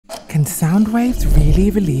Can sound waves really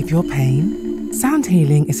relieve your pain? Sound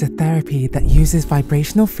healing is a therapy that uses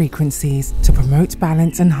vibrational frequencies to promote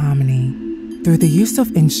balance and harmony. Through the use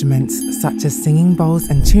of instruments such as singing bowls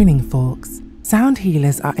and tuning forks, sound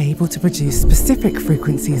healers are able to produce specific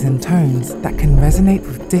frequencies and tones that can resonate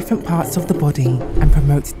with different parts of the body and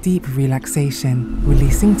promote deep relaxation,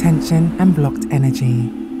 releasing tension and blocked energy.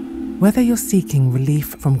 Whether you're seeking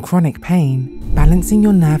relief from chronic pain, balancing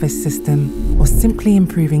your nervous system, or simply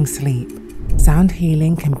improving sleep, sound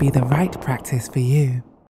healing can be the right practice for you.